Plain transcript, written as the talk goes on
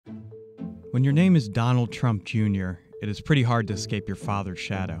When your name is Donald Trump Jr., it is pretty hard to escape your father's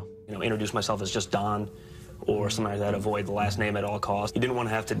shadow. Introduce myself as just Don or something like that, avoid the last name at all costs. He didn't want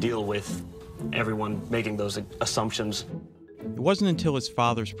to have to deal with everyone making those assumptions. It wasn't until his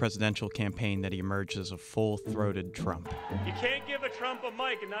father's presidential campaign that he emerged as a full-throated Trump. You can't give a Trump a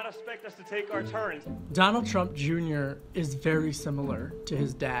mic and not expect us to take our turns. Donald Trump Jr. is very similar to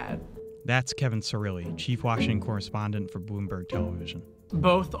his dad. That's Kevin Cirilli, chief Washington correspondent for Bloomberg Television.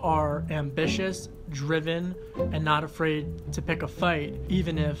 Both are ambitious, driven, and not afraid to pick a fight,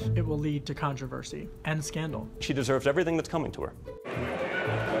 even if it will lead to controversy and scandal. She deserves everything that's coming to her.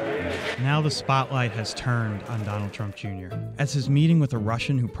 Now the spotlight has turned on Donald Trump Jr. As his meeting with a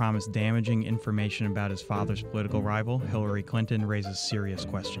Russian who promised damaging information about his father's political rival, Hillary Clinton, raises serious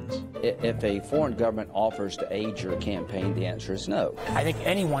questions. If a foreign government offers to aid your campaign, the answer is no. I think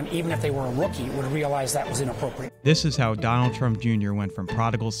anyone, even if they were a rookie, would realize that was inappropriate. This is how Donald Trump Jr. went from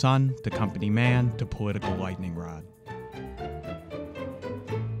prodigal son to company man to political lightning rod.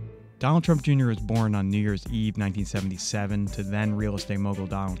 Donald Trump Jr. was born on New Year's Eve 1977 to then real estate mogul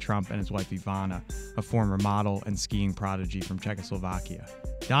Donald Trump and his wife Ivana, a former model and skiing prodigy from Czechoslovakia.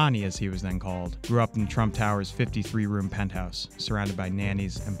 Donnie, as he was then called, grew up in Trump Tower's 53-room penthouse, surrounded by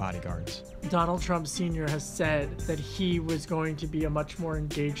nannies and bodyguards. Donald Trump Sr. has said that he was going to be a much more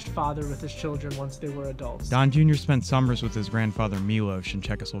engaged father with his children once they were adults. Don Jr. spent summers with his grandfather Milos in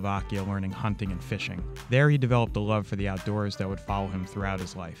Czechoslovakia learning hunting and fishing. There he developed a love for the outdoors that would follow him throughout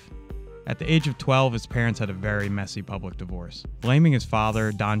his life. At the age of 12, his parents had a very messy public divorce. Blaming his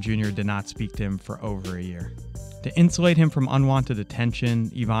father, Don Jr. did not speak to him for over a year. To insulate him from unwanted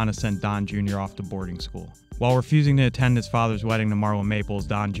attention, Ivana sent Don Jr. off to boarding school. While refusing to attend his father's wedding to Marla Maples,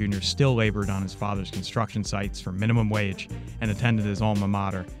 Don Jr. still labored on his father's construction sites for minimum wage and attended his alma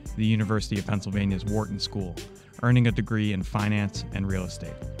mater, the University of Pennsylvania's Wharton School, earning a degree in finance and real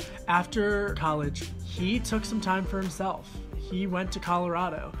estate. After college, he took some time for himself. He went to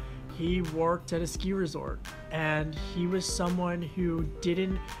Colorado. He worked at a ski resort, and he was someone who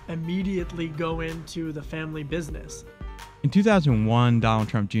didn't immediately go into the family business. In 2001, Donald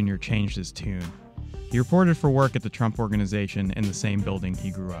Trump Jr. changed his tune. He reported for work at the Trump Organization in the same building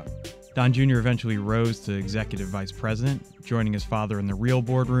he grew up. Don Jr. eventually rose to executive vice president, joining his father in the real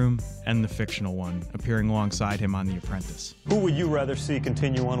boardroom and the fictional one, appearing alongside him on The Apprentice. Who would you rather see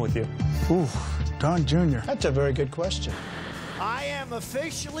continue on with you? Ooh, Don Jr. That's a very good question. I am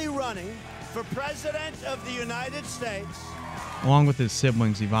officially running for President of the United States. Along with his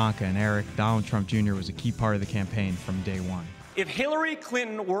siblings Ivanka and Eric, Donald Trump Jr. was a key part of the campaign from day one. If Hillary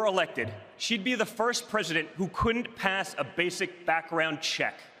Clinton were elected, she'd be the first president who couldn't pass a basic background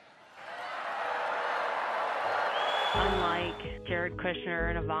check. Unlike Jared Kushner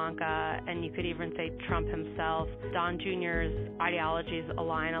and Ivanka, and you could even say Trump himself, Don Jr.'s ideologies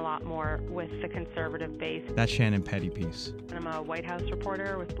align a lot more with the conservative base. That's Shannon Pettypiece. I'm a White House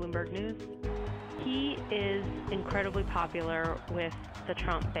reporter with Bloomberg News. He is incredibly popular with the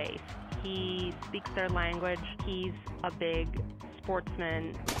Trump base. He speaks their language. He's a big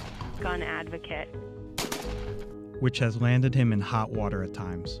sportsman, gun advocate, which has landed him in hot water at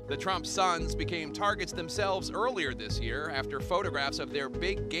times. The Trump sons became targets themselves earlier this year after photographs of their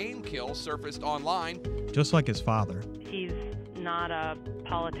big game kill surfaced online. Just like his father. He's not a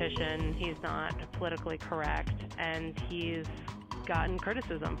politician, he's not politically correct, and he's gotten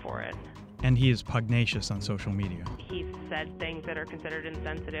criticism for it. And he is pugnacious on social media. He's said things that are considered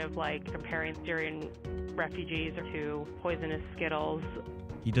insensitive, like comparing Syrian refugees to poisonous Skittles.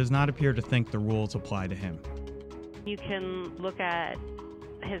 He does not appear to think the rules apply to him. You can look at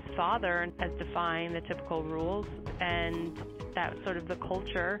his father as defying the typical rules, and that's sort of the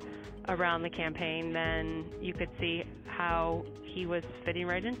culture around the campaign. Then you could see how he was fitting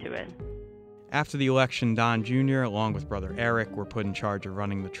right into it. After the election, Don Jr., along with brother Eric, were put in charge of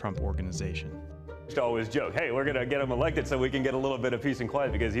running the Trump Organization. I used to always joke, hey, we're going to get him elected so we can get a little bit of peace and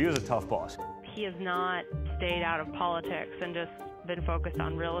quiet, because he was a tough boss. He has not stayed out of politics and just been focused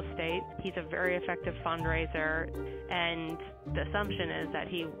on real estate. He's a very effective fundraiser, and the assumption is that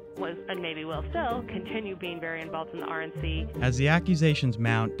he was, and maybe will still, continue being very involved in the RNC. As the accusations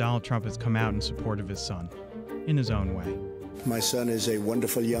mount, Donald Trump has come out in support of his son, in his own way. My son is a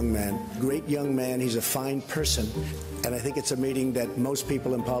wonderful young man, great young man. He's a fine person, and I think it's a meeting that most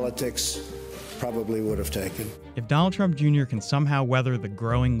people in politics probably would have taken. If Donald Trump Jr. can somehow weather the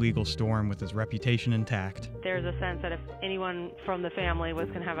growing legal storm with his reputation intact, there's a sense that if anyone from the family was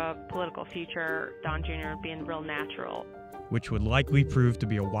going to have a political future, Don Jr. would be real natural. Which would likely prove to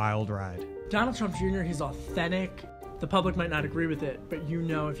be a wild ride. Donald Trump Jr., he's authentic. The public might not agree with it, but you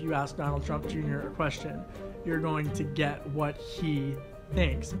know if you ask Donald Trump Jr. a question, you're going to get what he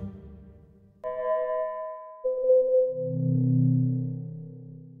thinks.